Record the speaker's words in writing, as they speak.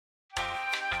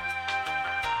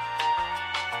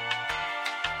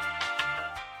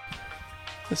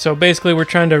So basically, we're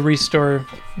trying to restore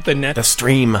the net. The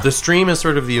stream. The stream is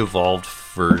sort of the evolved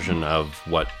version of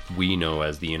what we know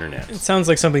as the internet. It sounds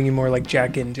like something you more like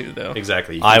jack into, though.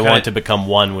 Exactly. I want to become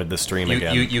one with the stream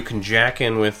again. You can jack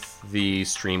in with the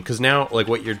stream, because now, like,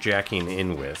 what you're jacking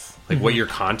in with, like, what you're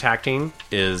contacting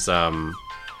is the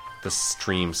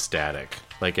stream static.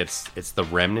 Like, it's the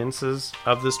remnants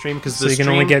of the stream. Cause So you can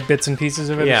only get bits and pieces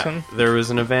of it or something? Yeah, there was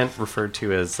an event referred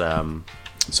to as...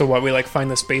 So what, we like find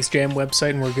the Space Jam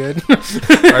website and we're good?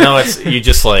 Or no, it's you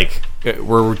just like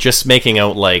we're just making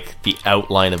out like the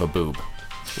outline of a boob,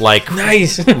 like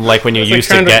Nice. like when you It's like used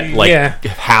to trying to- get like yeah.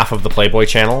 half of the Playboy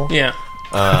channel. Yeah.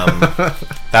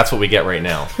 That's what we get right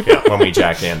now. Yeah, when we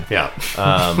jack in. Yeah.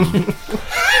 I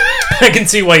can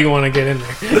see why you want to get in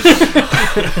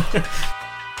there.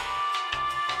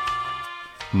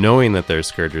 Knowing that there's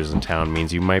Scourgers in town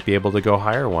means you might be able to go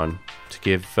hire one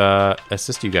to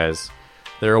assist you guys.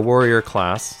 They're a warrior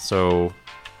class, so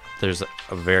there's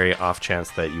a very off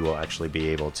chance that you will actually be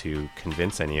able to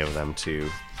convince any of them to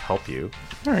help you.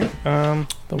 All right.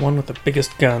 The one with the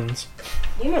biggest guns.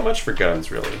 They're not much for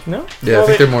guns, really. No? Yeah, I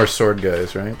think they're more sword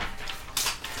guys, right?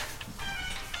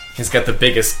 He's got the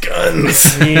biggest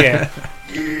guns. Yeah.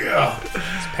 Yeah.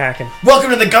 It's packing. Welcome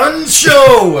to the Guns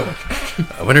Show.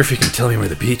 I wonder if you can tell me where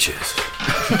the beach is.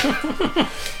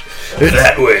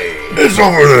 That way. It's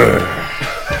over there.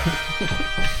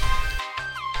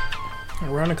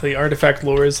 Ironically, artifact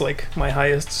lore is like my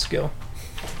highest skill.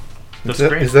 Is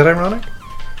that ironic?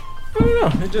 I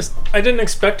don't know. I didn't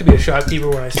expect to be a shopkeeper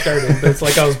when I started, but it's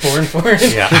like I was born for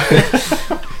it. Yeah.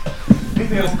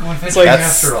 It's like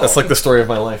That's like the story of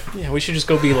my life. yeah, we should just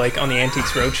go be like on the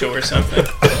Antiques Roadshow or something.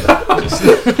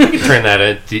 Turn that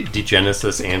into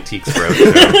Degenesis Antiques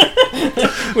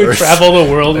Roadshow. We travel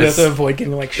the world. We have to avoid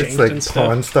getting like shanked It's like and stuff.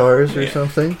 Pawn Stars or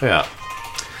something. Yeah.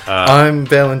 I'm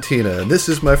Valentina, and this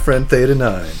is my friend Theta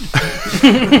 9.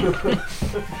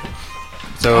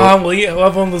 So Well, yeah, we'll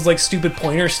have one of those like stupid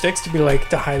pointer sticks to be like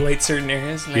to highlight certain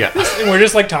areas. And, like, Yeah. and we're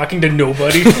just like talking to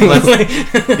nobody.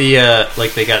 they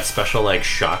got special like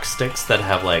shock sticks that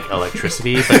have like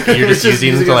electricity, but you're just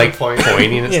using them to like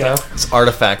pointing and Yeah. stuff. It's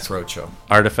Artifacts Roadshow.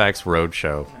 Artifacts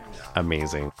Roadshow.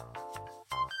 Amazing.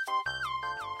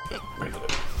 Wait,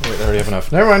 I already have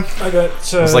enough. Never mind. I got.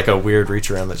 It was like a weird reach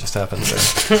around that just happened there.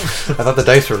 I thought the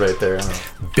dice were right there.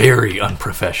 Very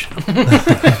unprofessional.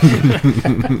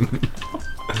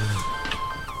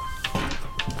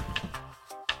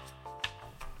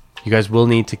 You guys will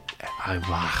need to.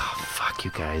 Fuck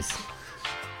you guys.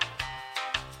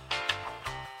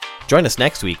 Join us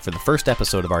next week for the first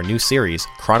episode of our new series,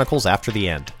 Chronicles After the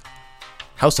End.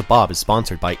 House of Bob is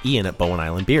sponsored by Ian at Bowen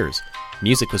Island Beers.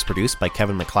 Music was produced by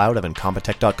Kevin MacLeod of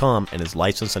Incompetech.com and is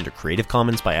licensed under Creative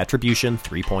Commons by Attribution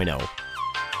 3.0.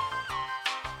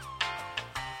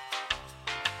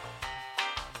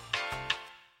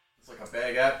 It's like a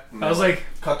baguette. I was like,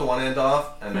 Cut the one end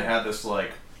off, and they had this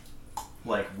like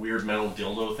weird metal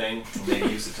dildo thing, and they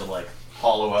used it to like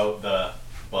hollow out the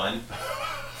bun,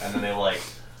 and then they like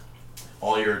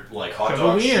all your like hot Shove a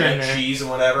dog wiener in shit, there. cheese and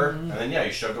whatever, and then yeah,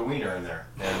 you shoved a wiener in there,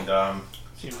 and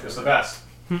it was the best.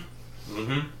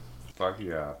 Fuck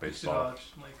yeah, baseball.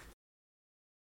 like